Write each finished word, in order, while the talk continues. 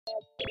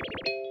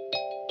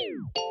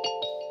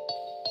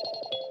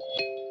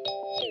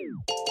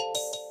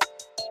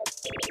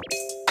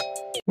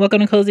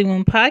Welcome to Cozy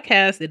Womb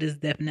Podcast. It is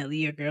definitely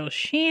your girl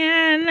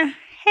Shan.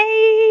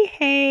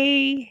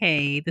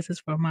 Hey. This is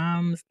for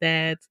moms,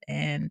 dads,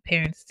 and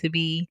parents to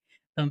be.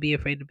 Don't be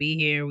afraid to be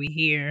here. We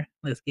here.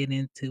 Let's get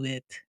into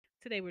it.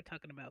 Today we're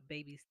talking about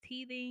babies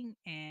teething,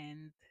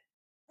 and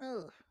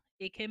ugh,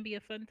 it can be a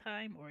fun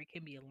time or it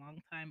can be a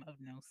long time of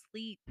no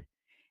sleep,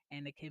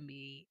 and it can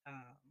be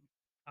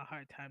a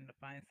hard time to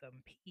find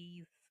some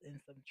peace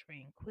and some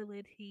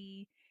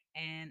tranquility.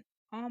 And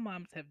all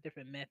moms have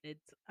different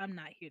methods. I'm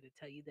not here to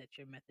tell you that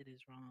your method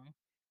is wrong.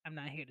 I'm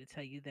not here to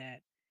tell you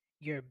that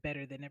you're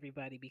better than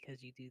everybody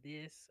because you do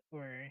this,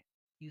 or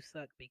you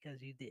suck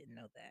because you didn't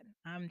know that.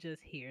 I'm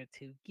just here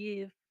to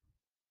give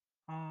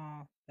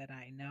all that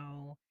I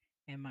know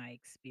and my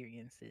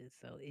experiences.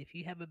 So if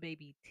you have a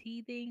baby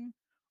teething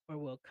or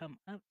will come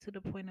up to the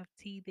point of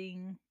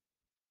teething,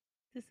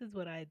 this is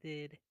what I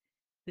did.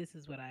 This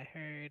is what I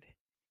heard.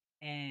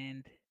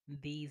 And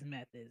these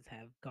methods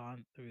have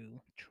gone through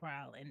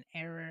trial and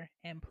error.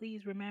 And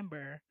please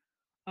remember,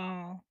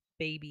 all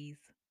babies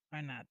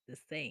are not the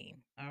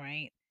same. All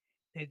right.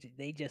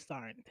 They just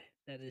aren't.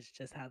 That is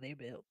just how they're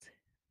built.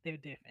 They're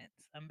different.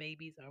 Some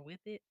babies are with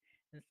it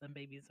and some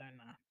babies are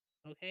not.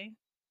 Okay.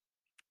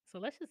 So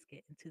let's just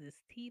get into this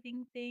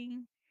teething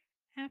thing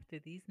after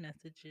these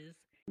messages.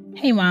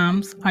 Hey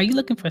moms, are you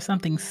looking for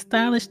something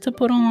stylish to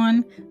put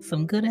on,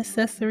 some good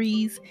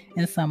accessories,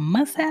 and some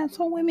must haves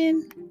for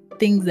women?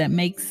 Things that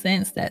make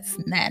sense that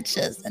snatch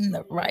us in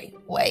the right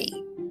way.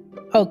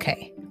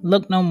 Okay,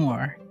 look no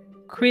more.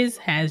 Chris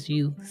has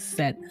you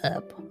set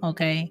up,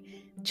 okay?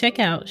 Check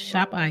out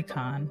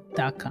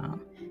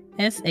shopicon.com.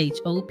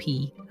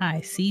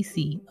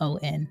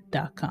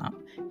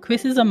 SHOPICCON.com.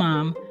 Chris is a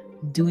mom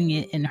doing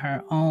it in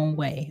her own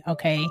way,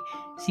 okay?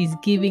 She's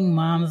giving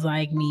moms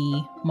like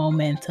me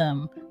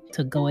momentum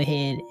to go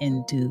ahead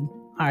and do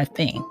our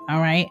thing, all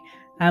right?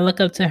 I look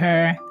up to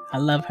her. I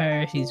love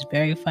her. She's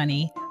very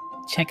funny.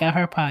 Check out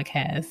her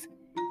podcast.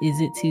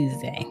 Is It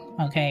Tuesday?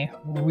 Okay,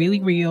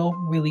 really real,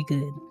 really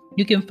good.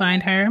 You can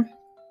find her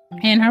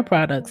and her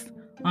products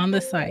on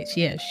the site.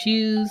 She has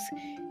shoes,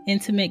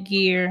 intimate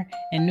gear,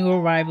 and new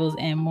arrivals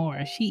and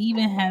more. She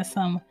even has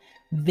some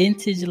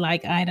vintage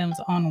like items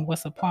on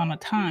Once Upon a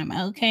Time.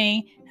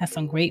 Okay, has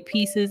some great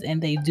pieces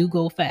and they do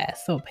go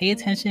fast. So pay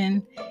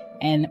attention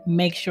and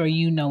make sure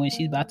you know when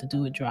she's about to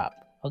do a drop.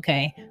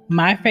 Okay,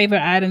 my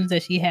favorite items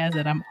that she has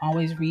that I'm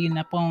always reading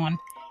up on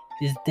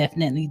is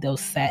definitely those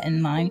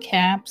satin line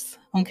caps.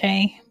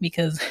 Okay,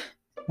 because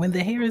when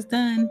the hair is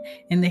done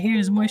and the hair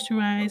is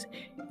moisturized,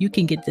 you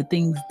can get the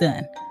things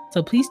done.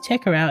 So please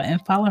check her out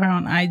and follow her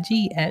on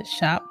IG at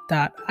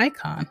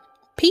shop.icon.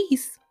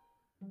 Peace.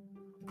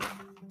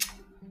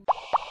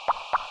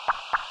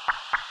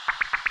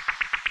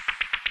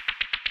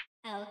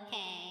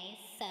 Okay,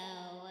 so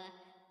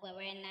what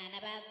we're not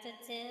about to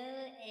do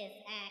is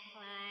act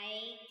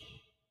like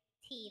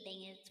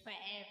teething is for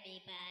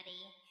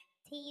everybody.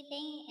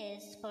 Teething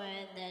is for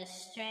the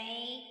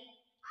straight.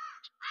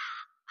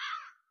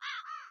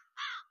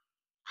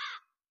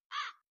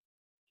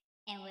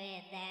 And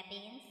with that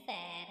being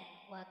said,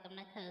 welcome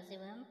to Cozy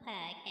Womb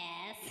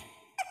Podcast.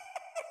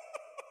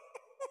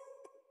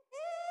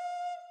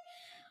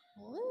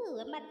 Woo,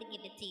 I'm about to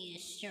give it to you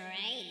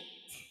straight.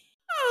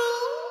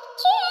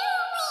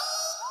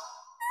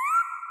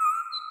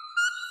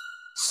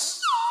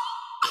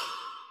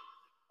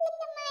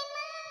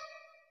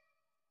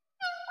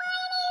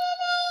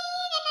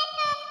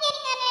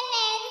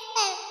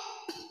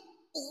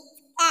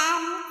 I'm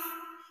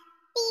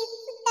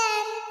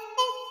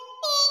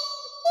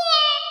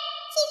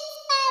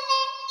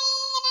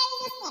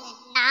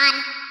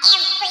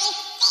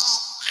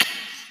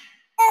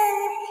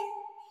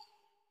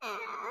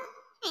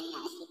I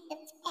know she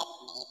just pet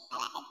me,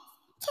 but I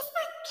just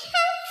not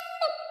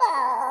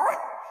comfortable.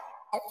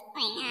 What's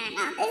going on?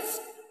 All this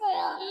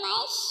girl, my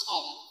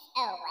shirt is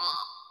so wet.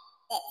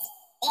 This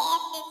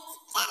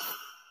bed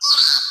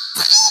is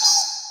just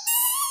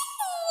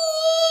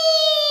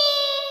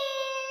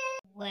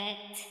What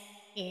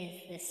is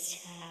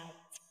this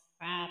child's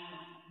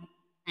problem?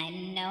 I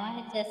know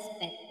I just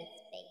fed this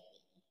baby.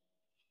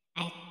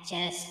 I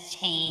just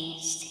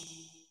changed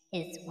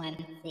his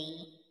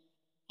onesie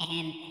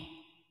and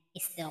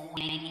he's still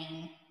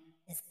whining.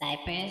 His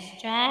diaper is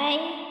dry,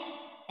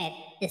 but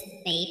this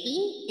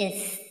baby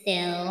is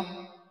still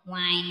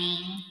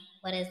whining.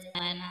 What is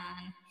going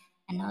on?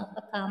 I know if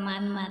I call my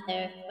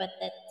mother for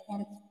the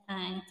 10th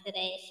time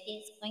today,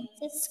 she's going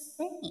to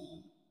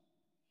scream.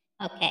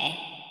 Okay,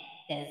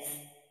 there's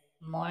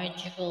more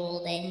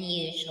drool than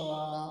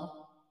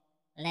usual.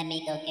 Let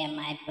me go get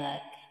my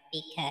book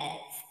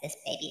because this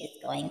baby is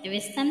going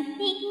through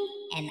something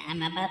and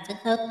I'm about to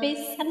go through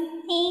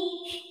something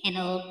and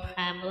it'll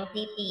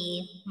probably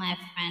be my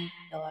front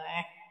door.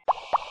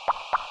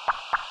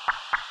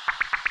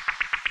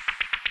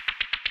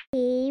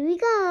 Here we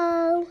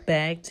go.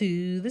 Back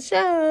to the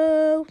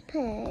show.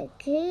 Back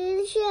to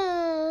the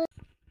show.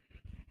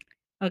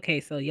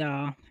 Okay, so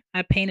y'all,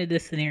 I painted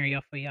this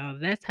scenario for y'all.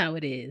 That's how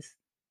it is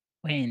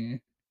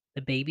when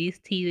the baby is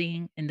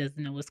teething and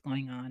doesn't know what's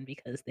going on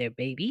because they're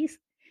babies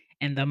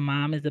and the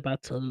mom is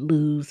about to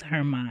lose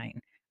her mind.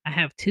 I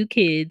have 2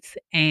 kids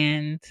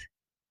and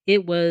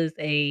it was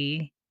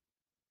a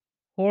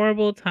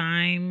horrible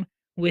time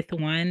with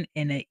one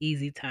and an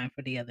easy time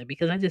for the other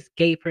because I just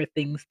gave her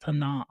things to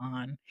gnaw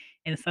on.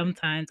 And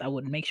sometimes I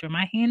would make sure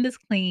my hand is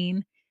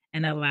clean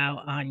and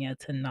allow Anya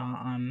to gnaw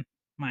on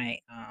my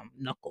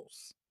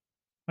knuckles,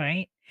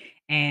 right?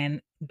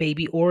 And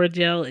baby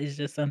Oragel is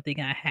just something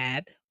I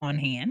had on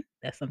hand.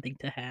 That's something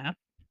to have.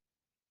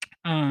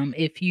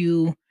 If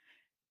you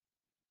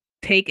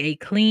take a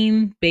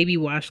clean baby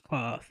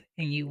washcloth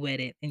and you wet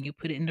it and you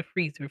put it in the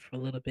freezer for a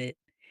little bit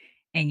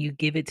and you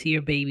give it to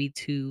your baby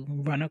to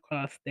run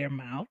across their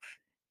mouth,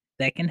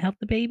 that can help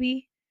the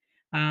baby.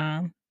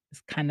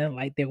 It's kind of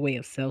like their way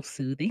of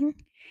self-soothing.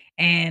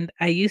 And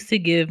I used to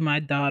give um,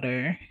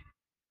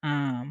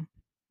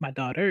 my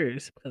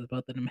daughters, because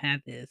both of them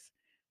had this,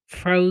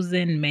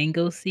 frozen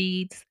mango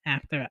seeds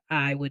after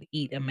I would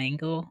eat a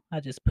mango. I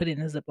just put it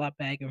in a Ziploc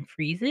bag and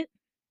freeze it.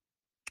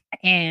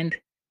 And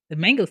the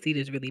mango seed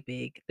is really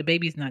big. The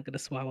baby's not gonna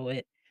swallow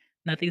it.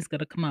 Nothing's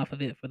gonna come off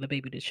of it for the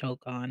baby to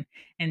choke on,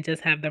 and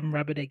just have them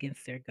rub it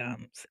against their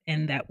gums,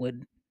 and that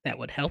would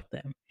help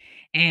them.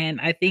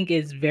 And I think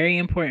it's very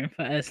important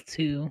for us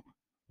to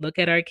look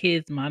at our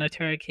kids,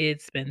 monitor our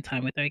kids, spend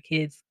time with our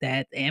kids,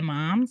 dads and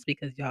moms,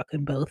 because y'all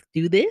can both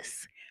do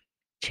this.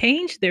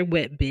 Change their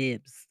wet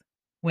bibs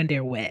when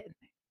they're wet.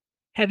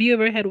 Have you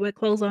ever had wet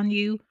clothes on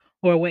you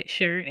or a wet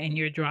shirt and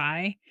you're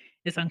dry?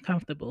 It's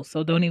uncomfortable.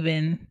 So don't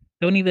even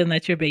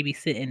let your baby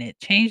sit in it.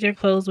 Change their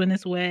clothes when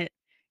it's wet.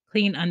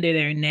 Clean under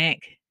their neck.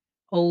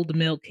 Old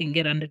milk can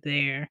get under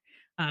there.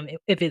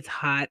 If it's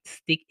hot,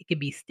 it can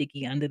be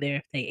sticky under there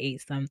if they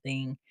ate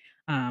something.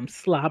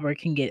 Slobber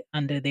can get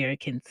under there. It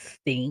can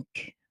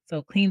stink.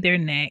 So clean their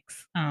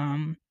necks.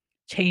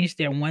 Change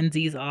their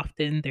onesies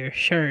often, their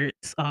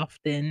shirts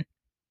often.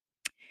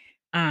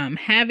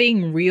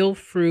 Having real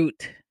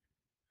fruit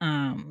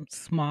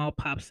small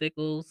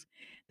popsicles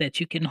that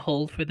you can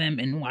hold for them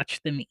and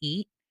watch them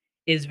eat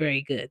is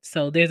very good.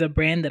 So there's a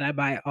brand that I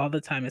buy all the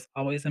time. It's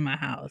always in my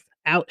house.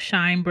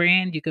 Outshine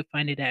brand. You could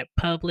find it at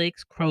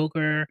Publix,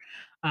 Kroger.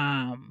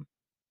 Um,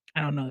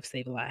 I don't know if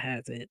Save a Lot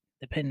has it,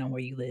 depending on where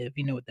you live.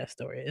 You know what that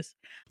store is.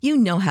 You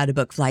know how to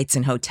book flights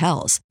and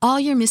hotels. All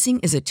you're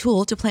missing is a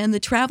tool to plan the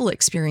travel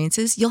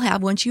experiences you'll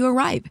have once you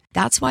arrive.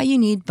 That's why you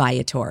need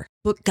Viator.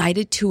 Book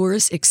guided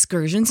tours,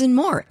 excursions, and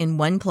more in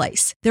one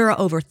place. There are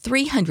over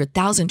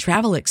 300,000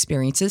 travel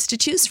experiences to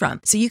choose from,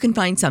 so you can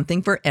find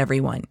something for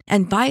everyone.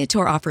 And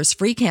Viator offers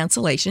free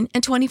cancellation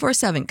and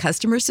 24/7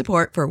 customer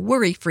support for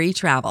worry-free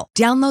travel.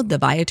 Download the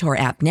Viator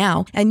app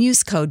now and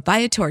use code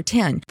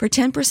Viator10 for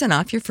 10%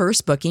 off your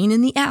first booking in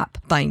the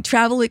app. Find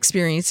travel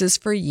experiences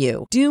for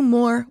you. Do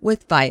more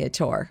with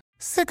Viator.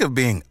 Sick of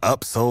being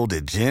upsold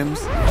at gyms?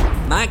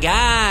 My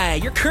guy,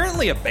 you're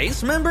currently a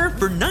base member?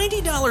 For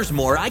 $90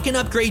 more, I can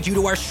upgrade you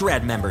to our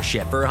Shred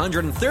membership. For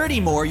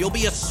 $130 more, you'll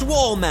be a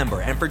Swole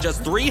member. And for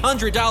just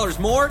 $300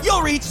 more,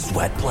 you'll reach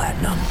Sweat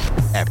Platinum.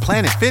 At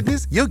Planet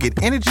Fitness, you'll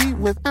get energy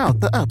without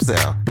the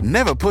upsell.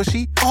 Never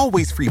pushy,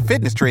 always free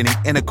fitness training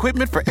and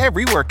equipment for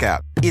every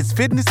workout. It's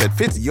fitness that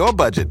fits your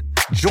budget.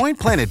 Join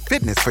Planet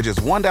Fitness for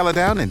just $1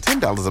 down and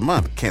 $10 a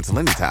month. Cancel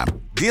anytime.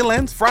 Deal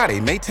ends Friday,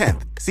 May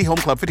 10th. See Home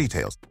Club for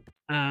details.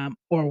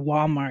 Or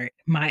Walmart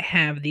might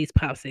have these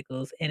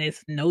popsicles and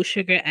it's no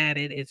sugar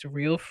added. It's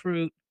real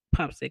fruit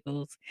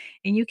popsicles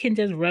and you can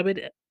just rub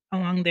it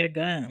along their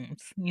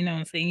gums. You know what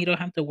I'm saying? You don't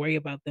have to worry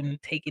about them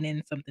taking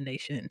in something they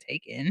shouldn't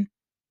take in.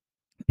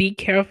 Be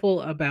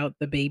careful about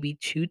the baby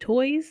chew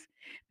toys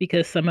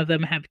because some of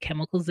them have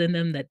chemicals in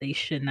them that they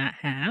should not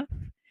have.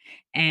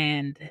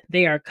 And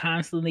they are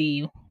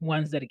constantly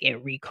ones that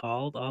get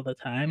recalled all the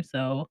time.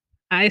 So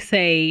I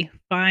say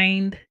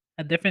find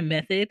a different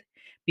method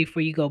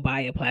before you go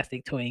buy a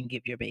plastic toy and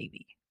give your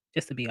baby,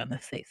 just to be on the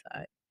safe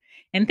side.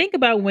 And think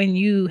about when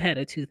you had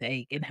a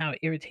toothache and how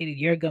irritated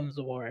your gums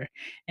were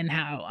and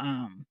how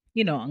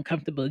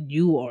uncomfortable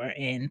you are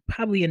and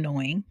probably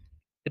annoying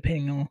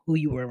depending on who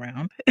you were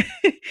around.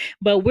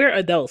 But we're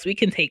adults. We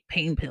can take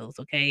pain pills,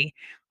 okay?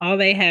 All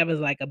they have is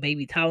like a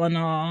baby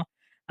Tylenol,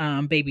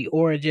 baby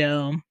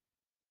Oragel.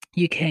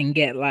 You can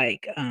get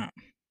like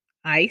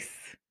ice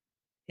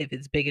if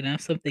it's big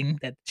enough, something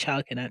that the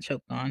child cannot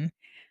choke on.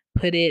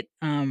 Put it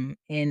in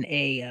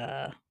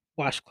a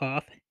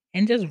washcloth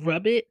and just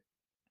rub it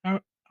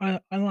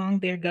along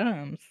their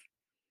gums.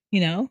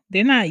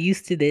 They're not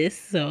used to this,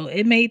 so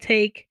it may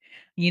take,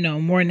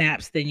 more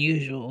naps than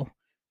usual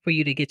for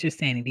you to get your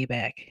sanity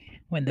back.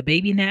 When the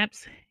baby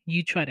naps,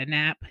 you try to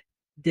nap.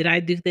 Did I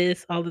do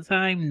this all the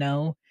time?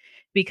 No,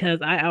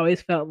 because I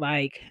always felt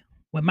like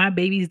when my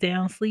baby's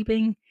down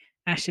sleeping,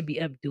 I should be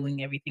up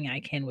doing everything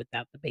I can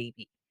without the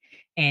baby.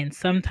 And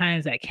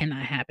sometimes that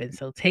cannot happen.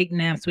 So take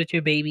naps with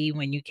your baby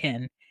when you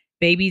can.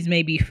 Babies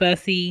may be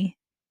fussy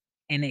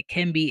and it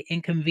can be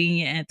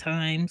inconvenient at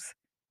times,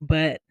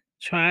 but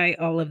try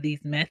all of these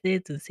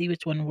methods and see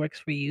which one works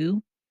for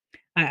you.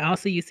 I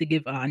also used to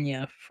give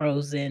Anya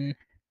frozen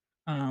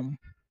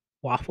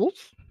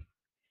waffles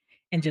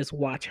and just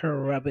watch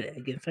her rub it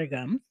against her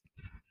gums.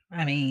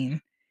 I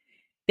mean,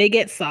 they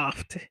get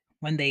soft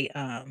when they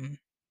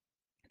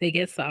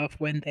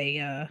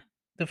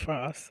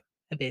defrost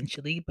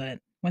eventually, but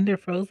when they're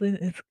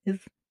frozen,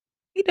 it's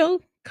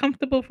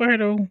comfortable for her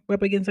to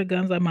rub against her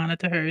gums. I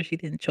monitor her. She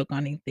didn't choke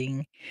on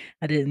anything.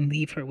 I didn't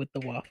leave her with the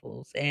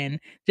waffles. And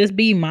just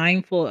be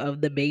mindful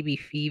of the baby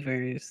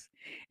fevers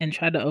and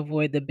try to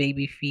avoid the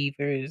baby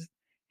fevers.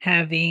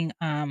 Having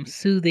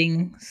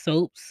soothing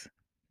soaps,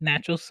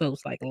 natural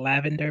soaps like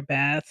lavender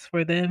baths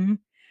for them.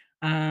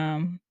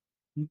 Um,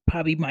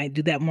 Probably might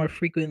do that more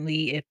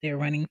frequently if they're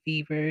running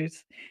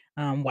fevers.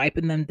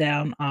 Wiping them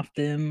down off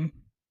them.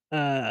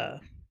 Uh,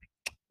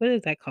 what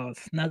is that called?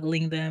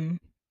 Snuggling them,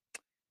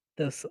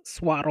 the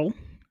swaddle.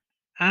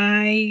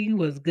 I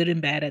was good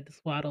and bad at the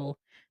swaddle,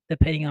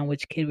 depending on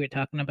which kid we're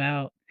talking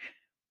about.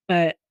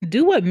 But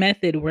do what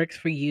method works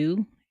for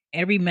you.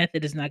 Every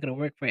method is not going to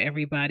work for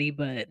everybody,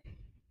 but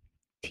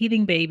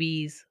teething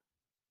babies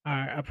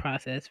are a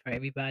process for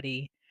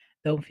everybody.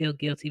 Don't feel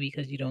guilty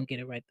because you don't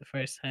get it right the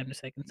first time, the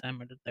second time,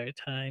 or the third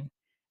time.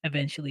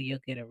 Eventually, you'll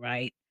get it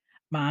right.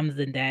 Moms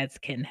and dads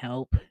can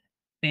help,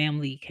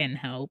 family can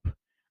help.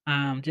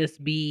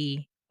 Just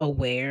be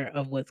aware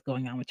of what's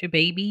going on with your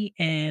baby,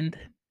 and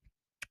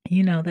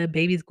that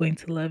baby's going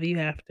to love you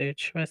after.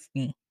 Trust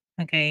me.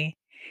 Okay.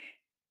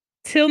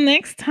 Till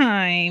next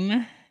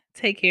time,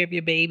 take care of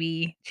your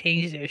baby,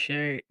 change their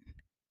shirt.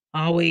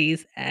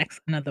 Always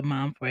ask another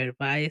mom for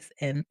advice.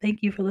 And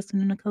thank you for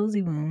listening to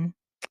Cozy Womb.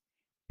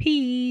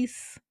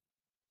 Peace.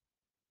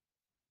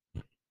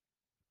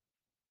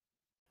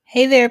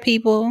 Hey there,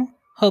 people.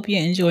 Hope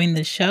you're enjoying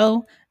the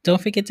show.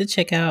 Don't forget to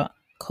check out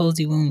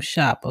Cozy Womb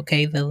Shop,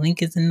 okay? The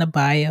link is in the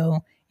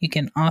bio. You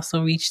can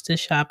also reach the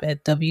shop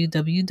at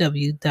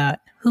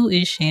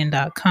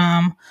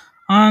www.whoisshan.com.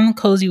 On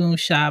Cozy Womb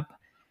Shop,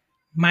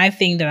 my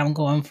thing that I'm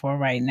going for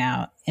right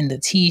now in the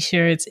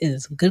t-shirts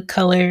is good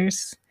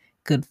colors,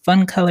 good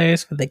fun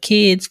colors for the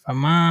kids, for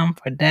mom,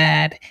 for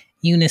dad,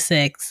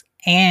 unisex,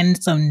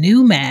 and some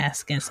new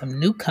masks and some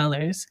new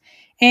colors.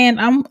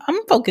 And I'm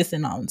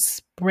focusing on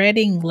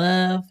spreading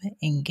love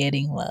and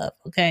getting love,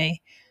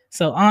 okay?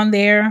 So on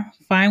there,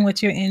 find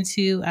what you're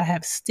into. I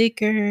have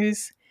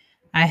stickers,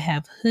 I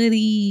have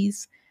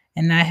hoodies,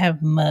 and I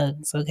have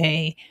mugs,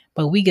 okay?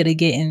 But we got to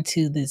get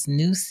into this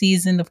new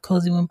season of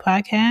Cozy Womb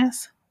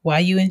Podcast while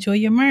you enjoy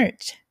your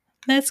merch.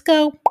 Let's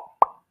go.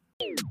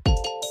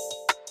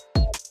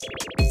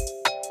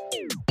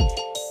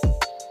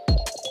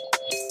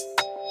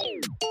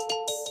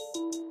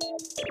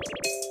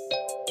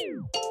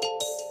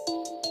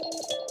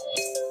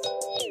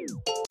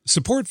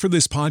 Support for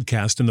this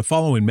podcast and the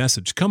following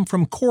message come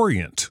from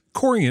Corient.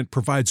 Corient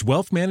provides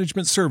wealth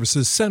management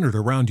services centered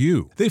around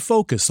you. They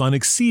focus on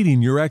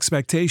exceeding your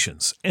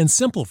expectations and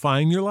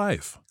simplifying your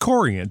life.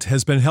 Corient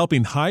has been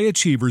helping high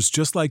achievers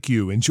just like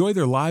you enjoy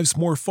their lives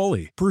more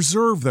fully,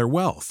 preserve their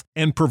wealth,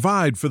 and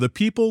provide for the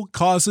people,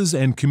 causes,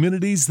 and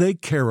communities they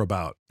care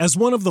about. As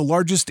one of the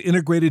largest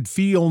integrated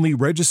fee-only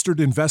registered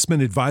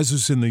investment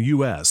advisors in the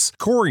U.S.,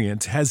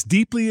 Corient has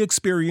deeply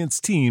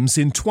experienced teams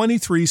in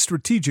 23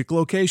 strategic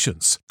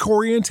locations.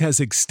 Corient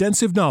has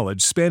extensive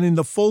knowledge spanning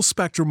the full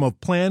spectrum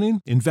of planning,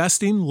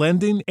 investing,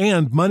 lending,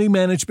 and money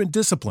management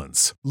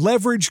disciplines.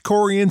 Leverage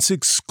Corient's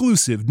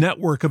exclusive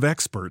network of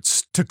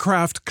experts to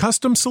craft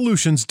custom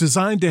solutions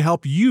designed to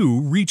help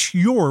you reach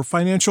your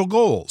financial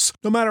goals,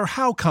 no matter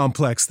how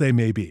complex they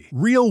may be.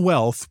 Real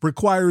wealth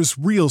requires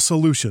real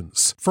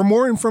solutions. For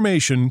more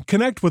information,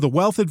 connect with a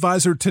wealth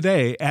advisor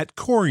today at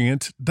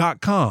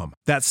Corient.com.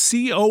 That's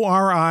Corient.com.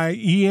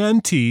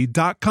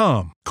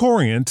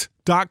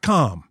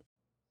 Corient.com.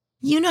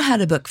 You know how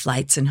to book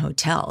flights and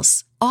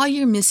hotels. All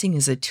you're missing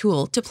is a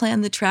tool to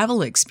plan the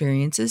travel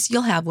experiences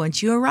you'll have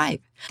once you arrive.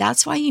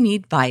 That's why you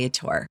need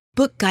Viator.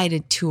 Book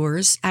guided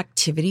tours,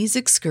 activities,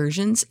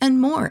 excursions,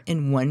 and more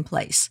in one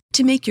place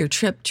to make your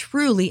trip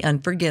truly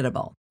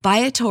unforgettable.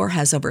 Viator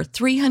has over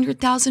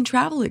 300,000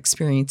 travel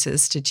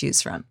experiences to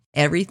choose from.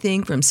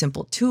 Everything from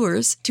simple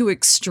tours to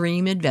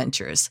extreme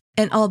adventures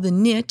and all the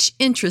niche,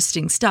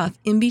 interesting stuff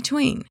in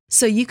between.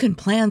 So you can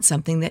plan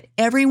something that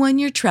everyone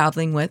you're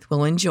traveling with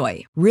will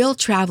enjoy. Real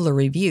traveler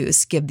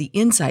reviews give the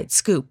inside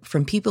scoop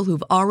from people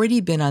who've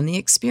already been on the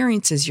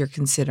experiences you're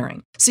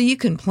considering. So you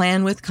can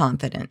plan with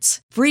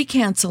confidence. Free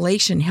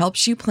cancellation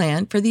helps you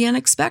plan for the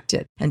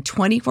unexpected. And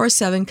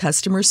 24/7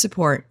 customer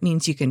support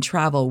means you can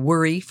travel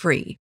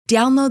worry-free.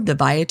 Download the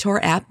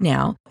Viator app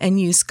now and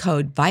use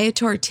code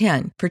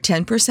Viator10 for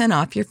 10%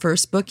 off your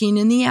first booking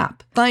in the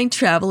app. Find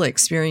travel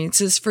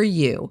experiences for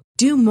you.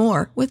 Do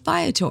more with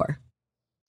Viator.